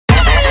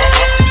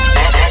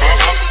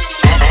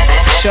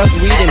shoved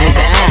weed in his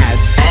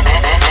ass.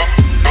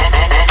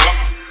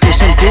 There's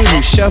some dude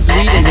who shoved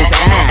weed in his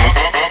ass.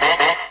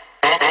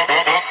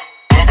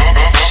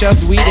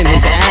 Shoved weed in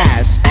his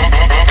ass.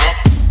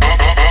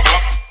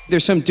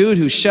 There's some dude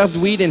who shoved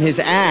weed in his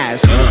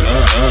ass.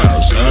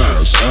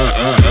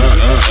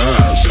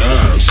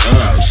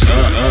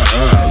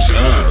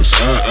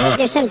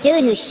 There's some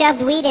dude who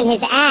shoved weed in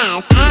his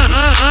ass.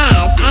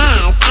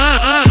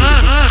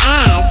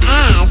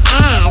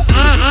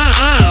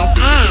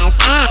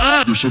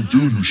 There's some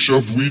dude who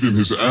shoved weed in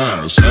his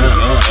ass.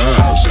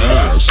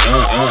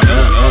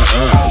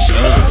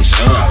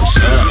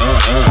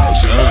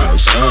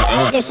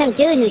 There's some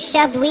dude who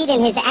shoved weed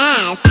in his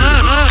ass.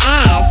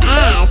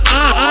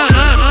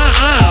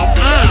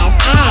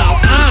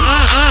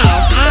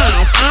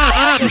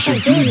 There's some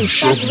dude who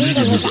shoved weed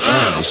in his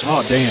ass.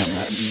 Oh damn,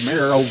 that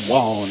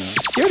marijuana.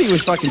 Security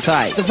was fucking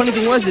tight. The funny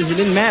thing was it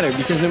didn't matter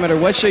because no matter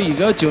what show you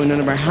go to and no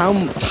matter how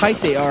tight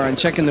they are on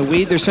checking the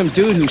weed, there's some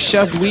dude who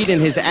shoved weed in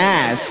his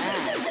ass.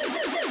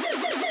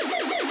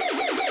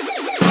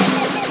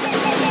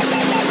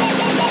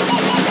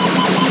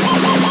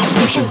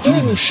 There's some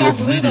dude who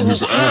shoved weed in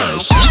his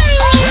ass.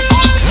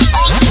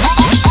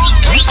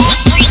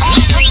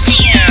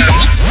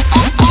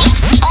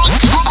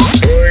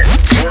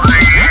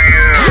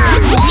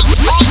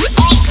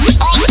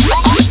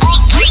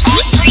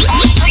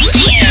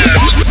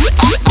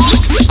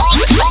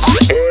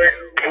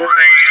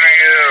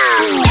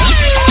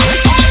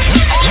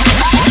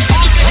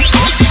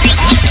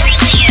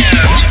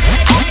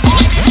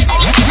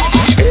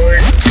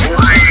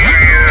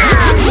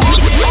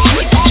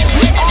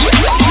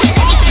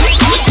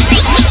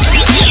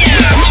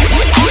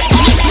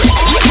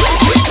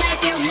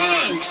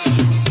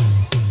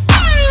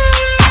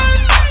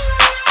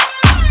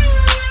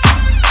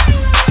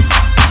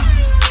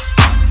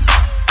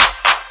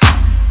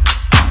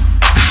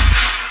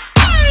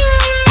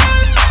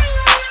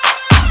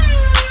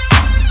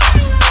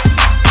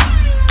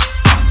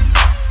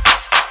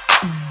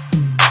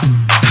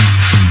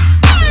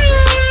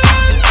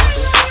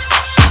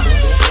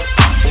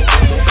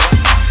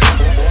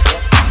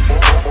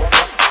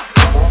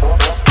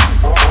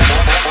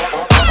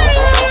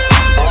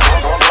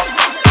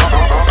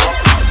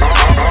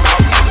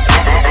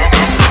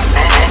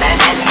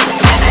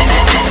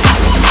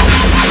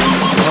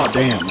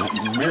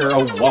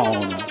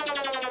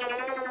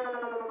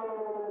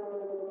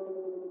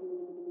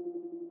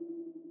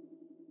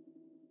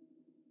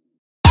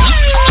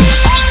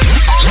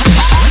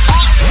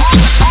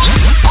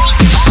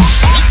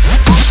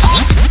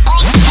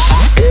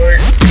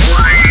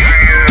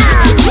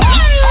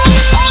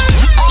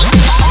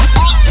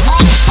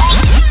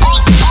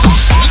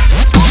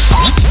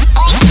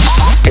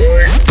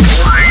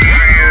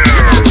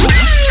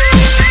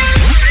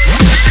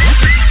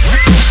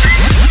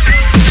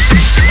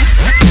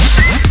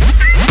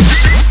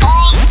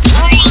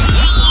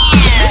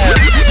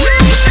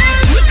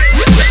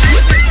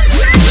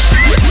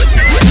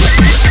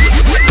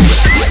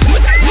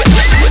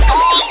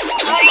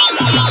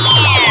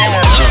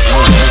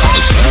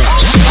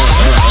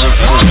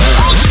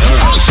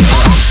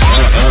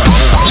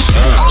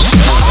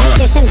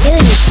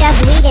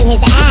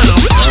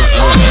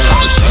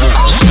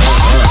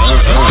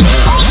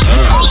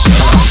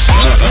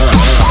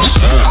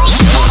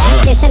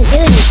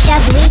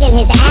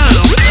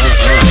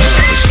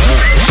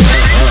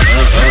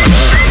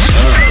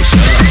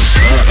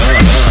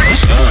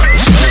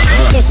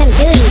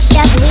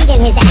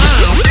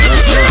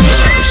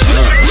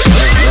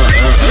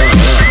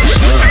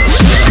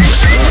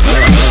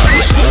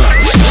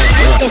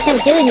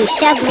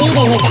 Shoved weed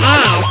in his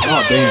ass.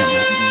 Oh damn,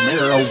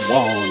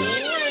 marijuana.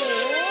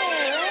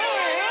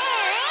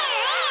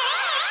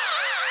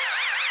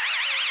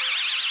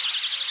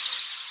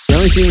 The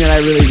only thing that I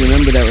really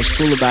remember that was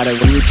cool about it,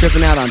 when we were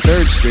tripping out on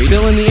 3rd Street,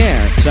 still in the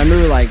air. So I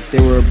remember like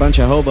there were a bunch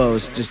of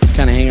hobos just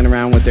kind of hanging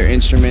around with their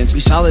instruments. We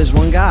saw this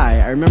one guy,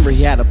 I remember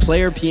he had a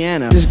player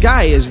piano. This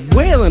guy is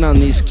wailing on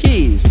these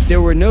keys.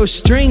 There were no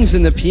strings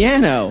in the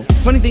piano.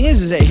 Funny thing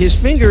is that his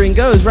fingering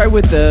goes right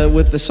with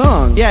the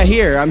song. Yeah,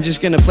 here, I'm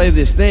just gonna play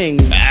this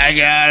thing. I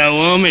got a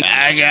woman,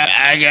 I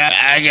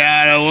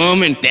got a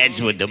woman.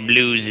 That's what the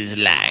blues is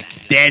like.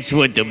 That's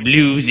what the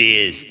blues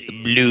is.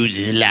 The blues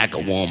is like a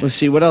woman. Let's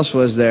see, what else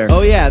was there?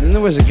 Oh yeah, then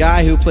there was a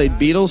guy who played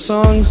Beatles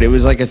songs. It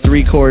was like a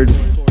 3-chord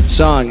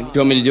song. Do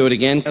you want me to do it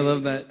again? I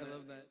love that.